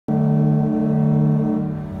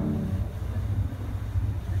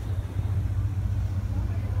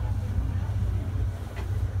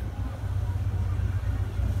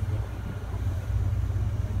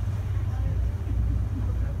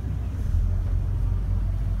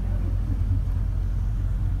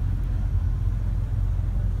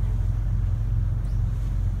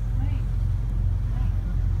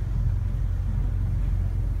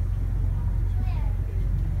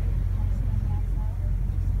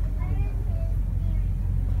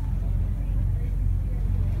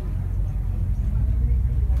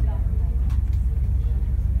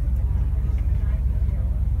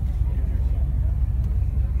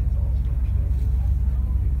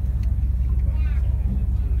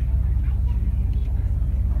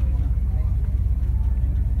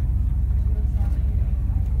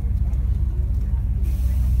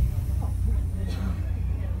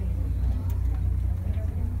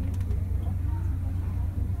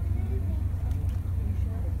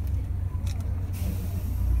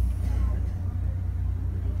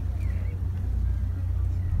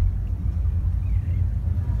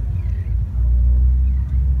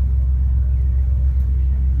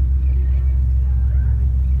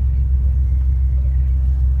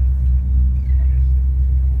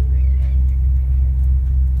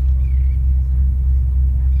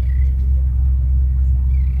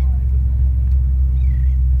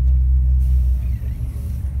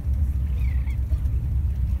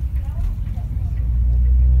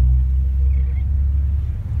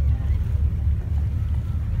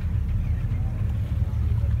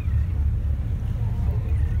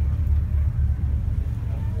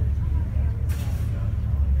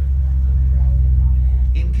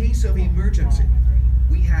case of emergency,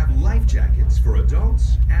 we have life jackets for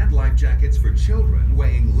adults and life jackets for children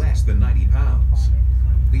weighing less than 90 pounds.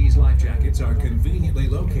 These life jackets are conveniently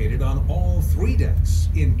located on all 3 decks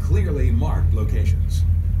in clearly marked locations.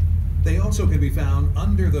 They also can be found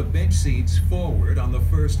under the bench seats forward on the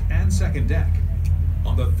first and second deck.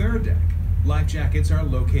 On the third deck, life jackets are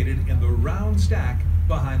located in the round stack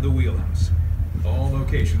behind the wheelhouse. All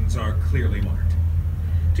locations are clearly marked.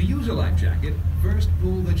 To use a life jacket, first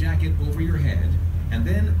pull the jacket over your head and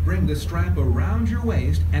then bring the strap around your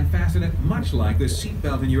waist and fasten it much like the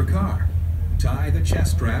seatbelt in your car. Tie the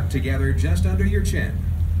chest strap together just under your chin.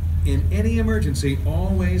 In any emergency,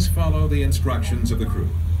 always follow the instructions of the crew.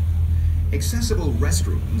 Accessible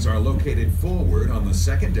restrooms are located forward on the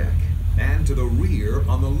second deck and to the rear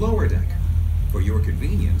on the lower deck. For your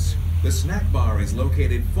convenience, the snack bar is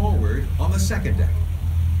located forward on the second deck.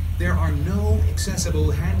 There are no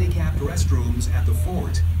accessible handicapped restrooms at the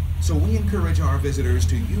fort, so we encourage our visitors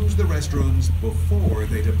to use the restrooms before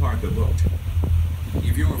they depart the boat.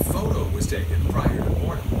 If your photo was taken prior to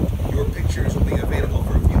boarding, your pictures will be available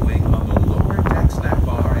for viewing on the lower deck snack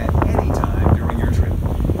bar at any time during your trip.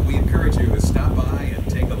 We encourage you to stop by and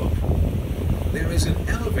take a look. There is an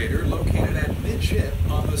elevator located at midship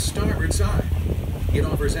on the starboard side. It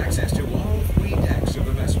offers access to all 3 decks of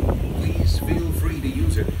the vessel. Please feel free to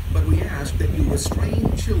use it, but we ask that you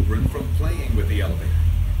restrain children from playing with the elevator.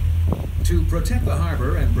 To protect the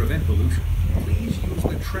harbor and prevent pollution, please use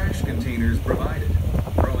the trash containers provided.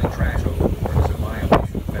 Throwing trash overboard is a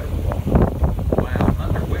violation of federal law. While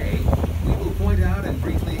underway, we will point out and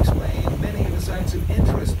briefly explain many of the sites of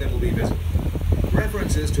interest that will be visible.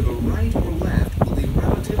 References to the right or left will be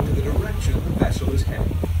relative to the direction the vessel is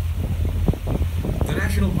heading. The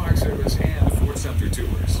National Park Service and Fort Sumter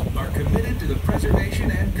Tours are committed to the preservation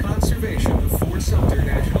and conservation of Fort Sumter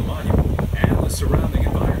National Monument and the surrounding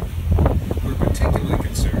environment. We're particularly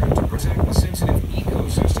concerned to protect the sensitive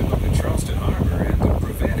ecosystem of the Charleston Harbor and to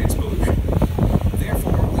prevent its pollution.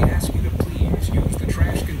 Therefore, we ask you to please use the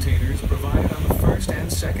trash containers provided on the first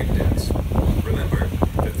and second decks. Remember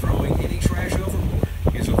that throwing any trash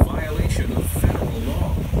overboard is a violation of federal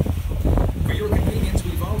law. For your convenience,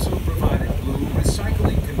 we've also provided blue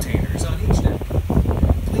recycling containers on each deck.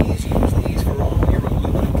 Please use these for all your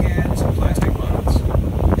aluminum cans and plastic bottles.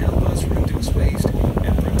 Help us reduce waste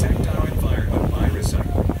and protect our environment by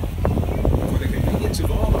recycling. For the convenience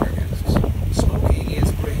of all our guests, smoking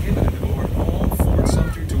is prohibited aboard all Fort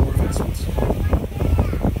Sumter Tour vessels.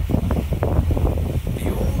 The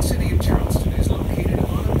old city of Charleston is located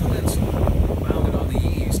on a peninsula, bounded on the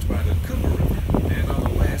east by the Cooper River and on the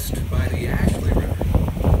west by the Ashley River.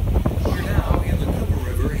 We're now in the Cooper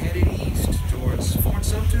River headed east towards Fort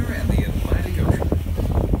Sumter and the Atlantic Ocean.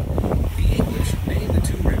 The English named the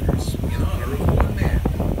 2 rivers in honor of one man,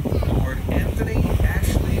 Lord Anthony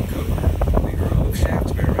Ashley Cooper, the Earl of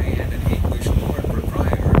Shaftesbury and an English Lord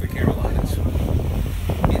Proprietor of the Carolinas.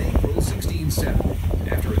 In April 1670,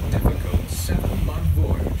 after a difficult 7-month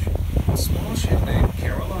voyage, a small ship named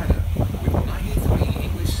Carolina, with 93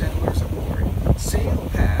 English settlers aboard,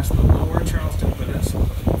 sailed past the lower Charleston Peninsula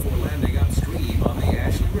before landing upstream on the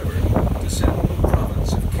Ashley River to settle the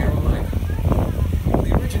province of Carolina.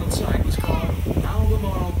 The original site was called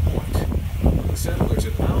Albemarle Point. The settlers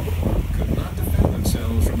at Albemarle could not defend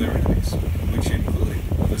themselves from their enemies, which included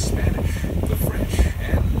the Spanish, the French,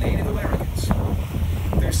 and Native Americans.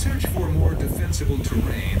 Their search for more defensible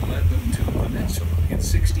terrain led them to the peninsula in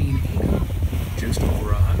 1680. Just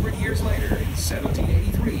over 100 years later, in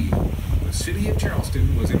 1783, the city of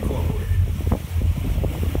Charleston was incorporated.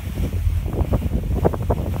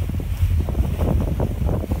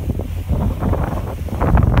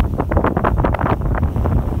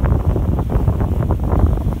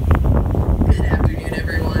 Good afternoon,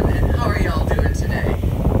 everyone, and how are y'all doing today?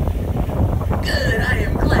 Good, I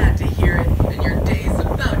am glad to hear it, and your day's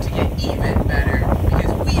about to get even better,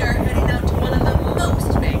 because we are heading out to one of the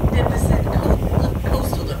most magnificent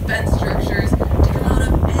coastal defense structures to come out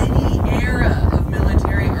of any era of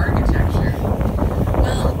military architecture.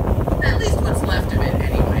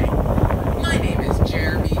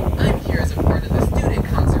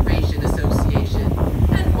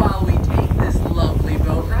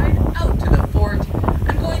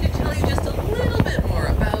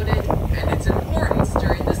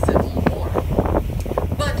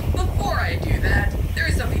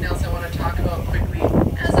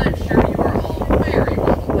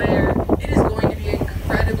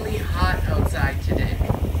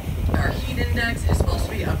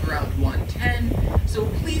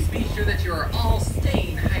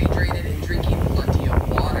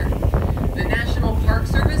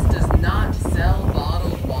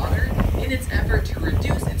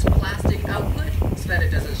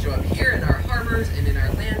 stores and in our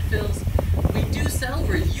landfills. We do sell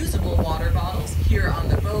reusable water bottles here on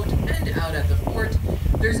the boat and out at the fort.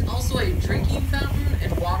 There's also a drinking fountain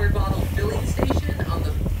and water bottle filling station on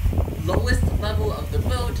the lowest level of the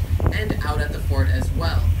boat and out at the fort as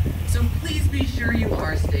well. So please be sure you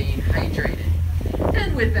are staying hydrated.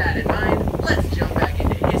 And with that in mind, let's jump back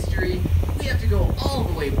into history. We have to go all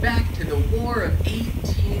the way back to the War of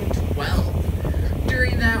 1812.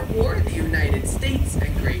 During that war, the United States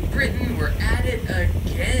and Great Britain were at it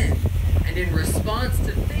again. And in response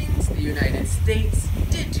to things the United States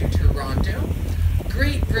did to Toronto,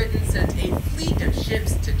 Great Britain sent a fleet of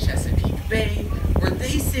ships to Chesapeake Bay, where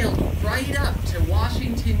they sailed right up to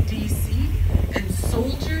Washington, D.C., and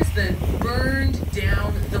soldiers then burned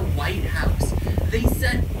down the White House. They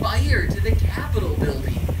set fire to the Capitol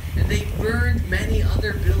building, and they burned many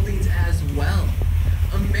other buildings as well.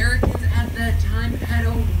 Americans at that time had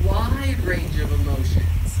a wide range of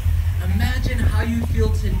emotions. Imagine how you'd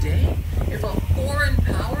feel today if a foreign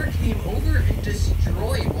power came over and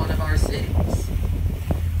destroyed one of our cities.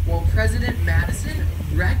 Well, President Madison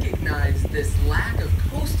recognized this lack of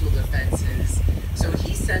coastal defenses, so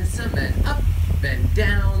he sent some men up and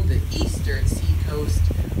down the eastern seacoast,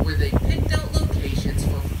 where they picked out locations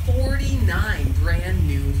for 49 brand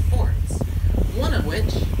new forts, one of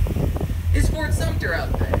which is Fort Sumter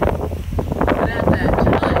out there. But at that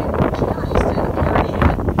time, Charleston already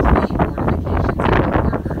had 3 fortifications in the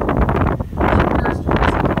harbor. The first one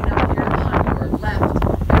is coming up here on your left,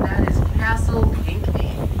 and that is Castle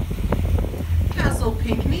Pinckney. Castle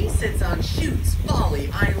Pinckney sits on Chutes Folly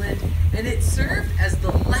Island, and it served as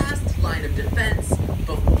the last line of defense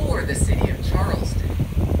before the city of Charleston.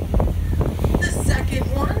 The second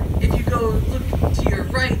one, if you go look to your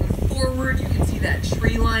right and forward, you can see that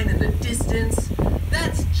tree line in the distance.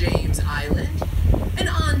 That's James Island. And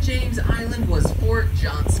on James Island was Fort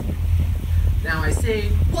Johnson. Now I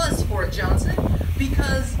say was Fort Johnson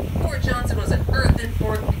because Fort Johnson was an earthen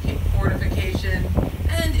fortification,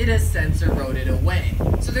 and it has since eroded away.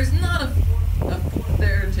 So there's not a fort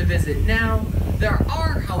there to visit now. There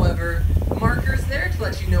are, however, markers there to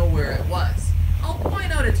let you know where it was. I'll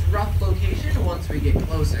point out its rough location once we get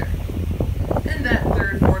closer. And that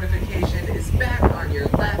third fortification is back on your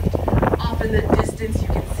left. Off in the distance you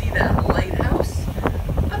can see that lighthouse.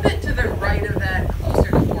 A bit to the right of that, closer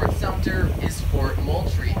to Fort Sumter, is Fort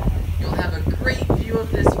Moultrie. You'll have a great view of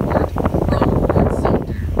this fort from Fort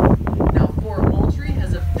Sumter. Now Fort Moultrie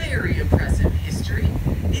has a very impressive history.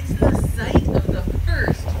 It's the site of the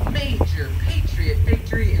first major Patriot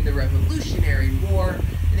victory in the Revolutionary War,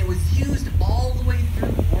 and it was used all the way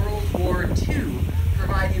through World War II,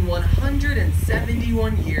 providing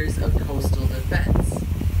 171 years of coastal defense.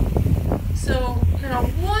 So, now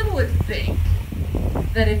one would think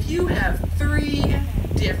that if you have 3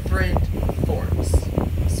 different forts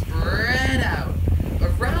spread out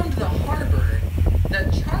around the harbor,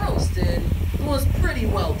 that Charleston was pretty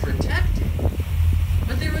well protected.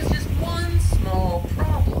 But there was just one small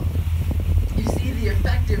problem. You see, the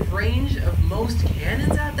effective range of most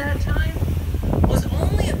cannons at that time